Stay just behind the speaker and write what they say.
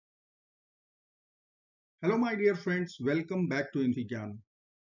Hello my dear friends, welcome back to infyGyan.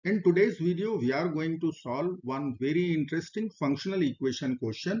 In today's video, we are going to solve one very interesting functional equation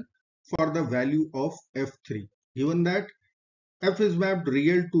question for the value of f3. Given that f is mapped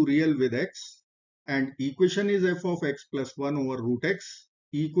real to real with x and equation is f of x plus 1 over root x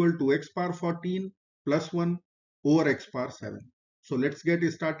equal to x power 14 plus 1 over x power 7. So let's get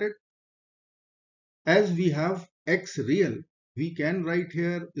started. As we have x real, we can write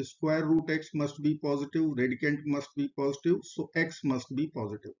here square root x must be positive, radicand must be positive, so x must be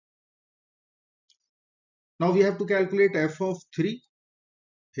positive. Now we have to calculate f of 3.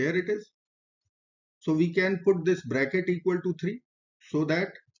 Here it is. So we can put this bracket equal to 3 so that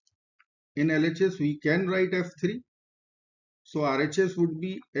in LHS we can write f3. So RHS would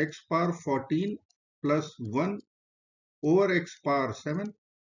be x power 14 plus 1 over x power 7.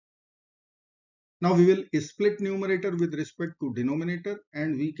 Now we will split numerator with respect to denominator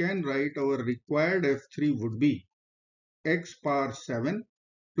and we can write our required f3 would be x power 7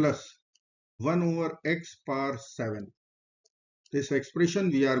 plus 1 over x power 7. This expression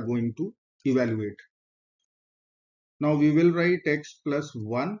we are going to evaluate. Now we will write x plus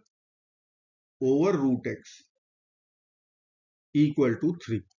 1 over root x equal to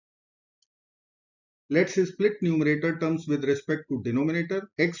 3. Let's split numerator terms with respect to denominator.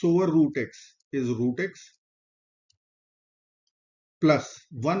 X over root x is root x plus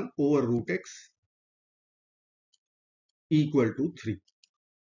 1 over root x equal to 3.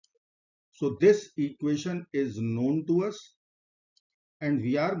 So this equation is known to us and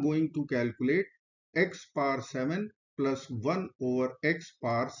we are going to calculate x power 7 plus 1 over x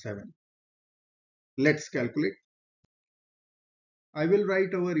power 7. Let's calculate. I will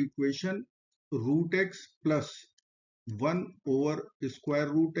write our equation root x plus 1 over square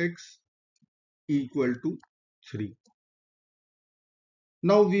root x equal to 3.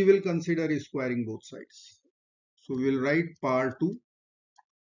 Now we will consider squaring both sides. So we will write power 2,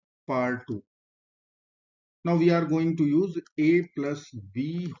 power 2. Now we are going to use a plus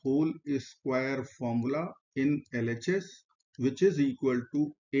b whole square formula in LHS, which is equal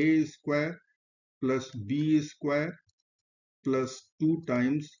to a square plus b square plus 2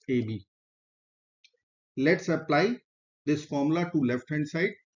 times ab. Let's apply this formula to left hand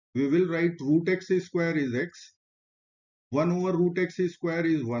side. We will write root x square is x, 1 over root x square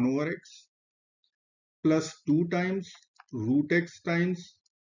is 1 over x, plus 2 times root x times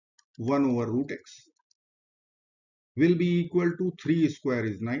 1 over root x will be equal to 3 square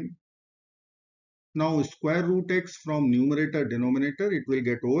is 9. Now square root x from numerator denominator it will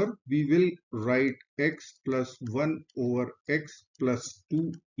get over. We will write x plus 1 over x plus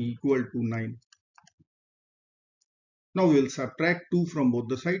 2 equal to 9. Now we will subtract 2 from both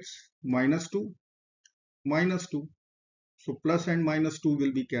the sides. Minus 2, minus 2. So plus and minus 2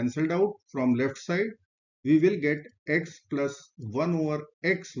 will be cancelled out. From left side we will get x plus 1 over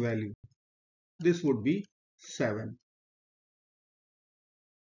x value. This would be 7.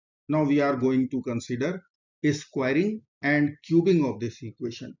 Now we are going to consider squaring and cubing of this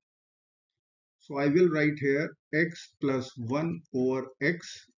equation. So I will write here x plus 1 over x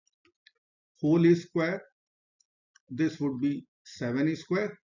whole square. This would be 7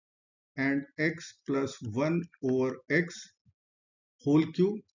 square and x plus 1 over x whole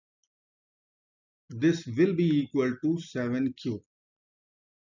cube. This will be equal to 7 cube.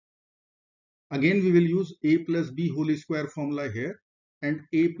 Again we will use a plus b whole square formula here and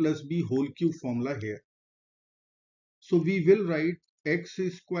a plus b whole cube formula here. So we will write x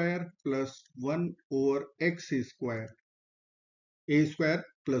square plus 1 over x square, a square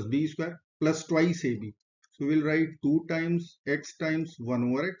plus b square plus twice ab. So we will write 2 times x times 1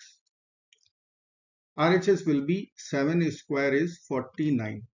 over x. RHS will be 7 square is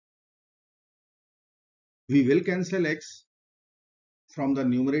 49. We will cancel x from the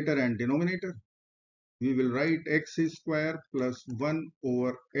numerator and denominator. We will write x square plus 1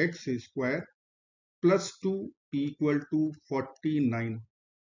 over x square plus 2 equal to 49.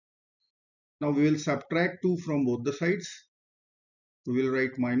 Now we will subtract 2 from both the sides. We will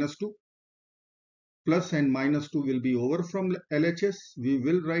write minus 2. Plus and minus 2 will be over from LHS. We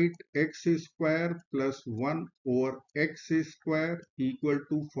will write x square plus 1 over x square equal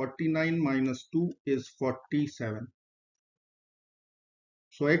to 49 minus 2 is 47.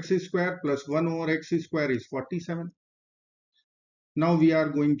 So x square plus 1 over x square is 47. Now we are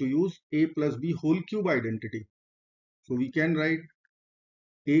going to use a plus b whole cube identity. So we can write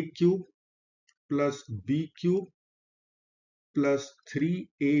a cube plus b cube plus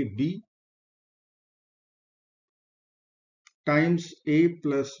 3ab times a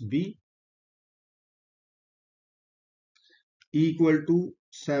plus b equal to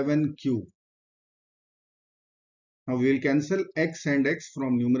 7 cube. Now we will cancel x and x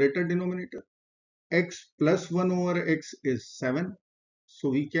from numerator denominator. X plus 1 over x is 7. So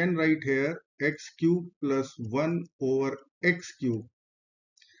we can write here x cube plus 1 over x cube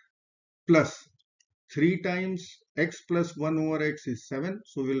plus 3 times x plus 1 over x is 7.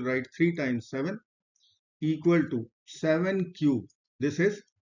 So we'll write 3 times 7 equal to 7 cube. This is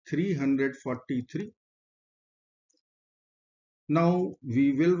 343. Now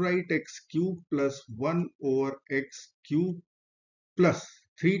we will write x cube plus 1 over x cube plus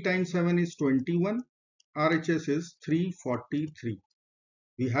 3 times 7 is 21. RHS is 343.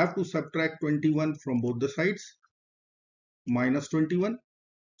 We have to subtract 21 from both the sides. Minus 21.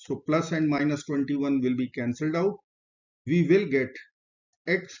 So plus and minus 21 will be cancelled out. We will get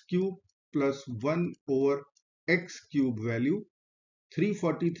x cube plus 1 over x cube value.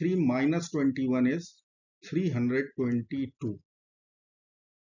 343 minus 21 is 322.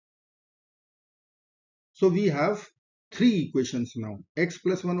 So we have three equations now. X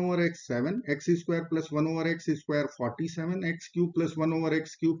plus 1 over x 7, x square plus 1 over x square 47, x cube plus 1 over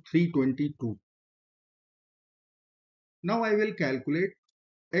x cube 322. Now I will calculate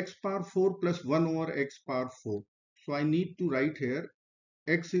x power 4 plus 1 over x power 4. So I need to write here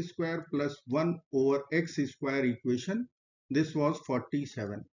x square plus 1 over x square equation. This was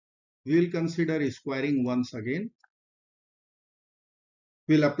 47. We will consider squaring once again.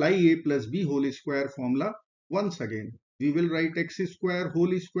 We will apply a plus b whole square formula once again. We will write x square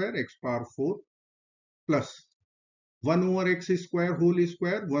whole square x power 4 plus 1 over x square whole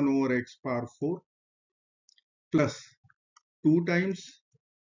square 1 over x power 4 plus 2 times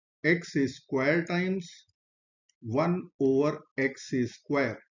x square times 1 over x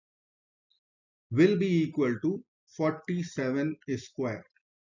square will be equal to 47 square.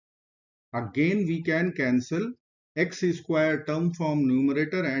 Again we can cancel x square term from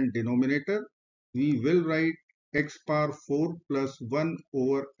numerator and denominator. We will write x power 4 plus 1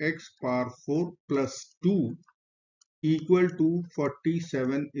 over x power 4 plus 2 equal to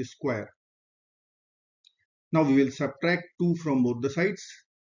 47 square. Now we will subtract 2 from both the sides.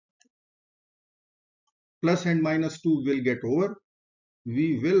 Plus and minus 2 will get over.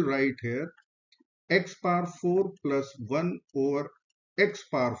 We will write here x power 4 plus 1 over x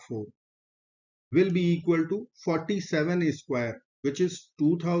power 4 will be equal to 47 square, which is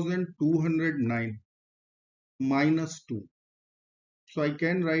 2209 minus 2. So I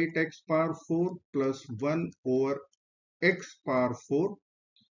can write x power 4 plus 1 over x power 4.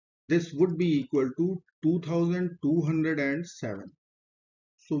 This would be equal to 2207.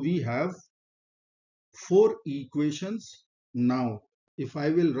 So we have 4 equations now. If I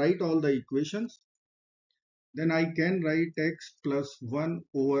will write all the equations, then I can write x plus 1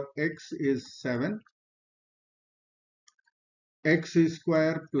 over x is 7. X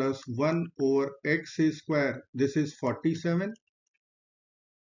square plus 1 over x square, this is 47.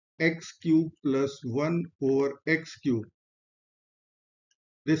 X cube plus 1 over x cube,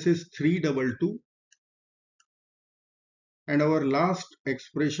 this is 322. And our last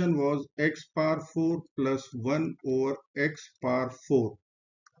expression was x power 4 plus 1 over x power 4,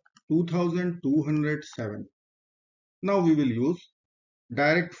 2207. Now we will use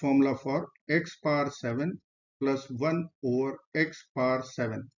direct formula for x power 7 plus 1 over x power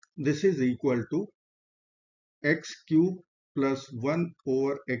 7. This is equal to x cube plus 1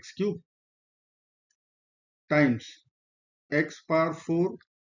 over x cube times x power 4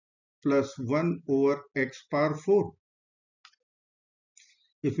 plus 1 over x power 4.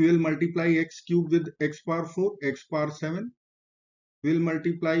 If we will multiply x cube with x power 4, x power 7, we will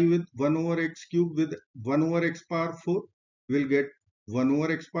multiply with 1 over x cube with 1 over x power 4, we will get 1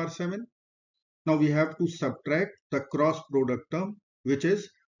 over x power 7. Now we have to subtract the cross product term, which is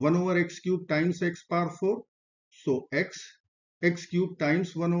 1 over x cube times x power 4. So x cube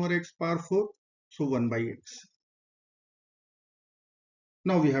times 1 over x power 4, so 1 by x.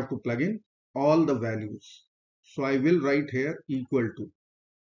 Now we have to plug in all the values. So I will write here equal to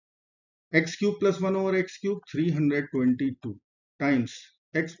x cube plus 1 over x cube 322 times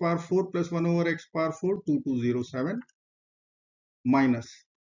x power 4 plus 1 over x power 4 2207 minus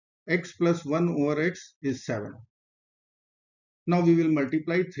x plus 1 over x is 7. Now we will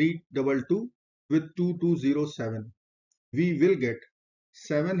multiply 322 with 2207. We will get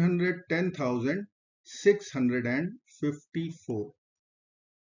 710,654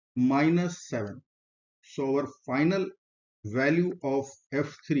 minus 7. So our final value of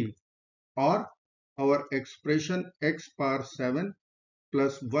F3 or our expression x power 7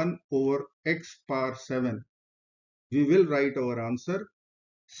 plus 1 over x power 7, we will write our answer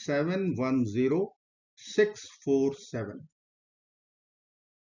 710647.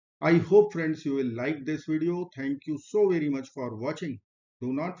 I hope friends you will like this video. Thank you so very much for watching.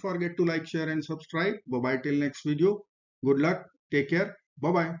 Do not forget to like, share and subscribe. Bye bye till next video. Good luck. Take care.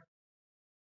 Bye bye.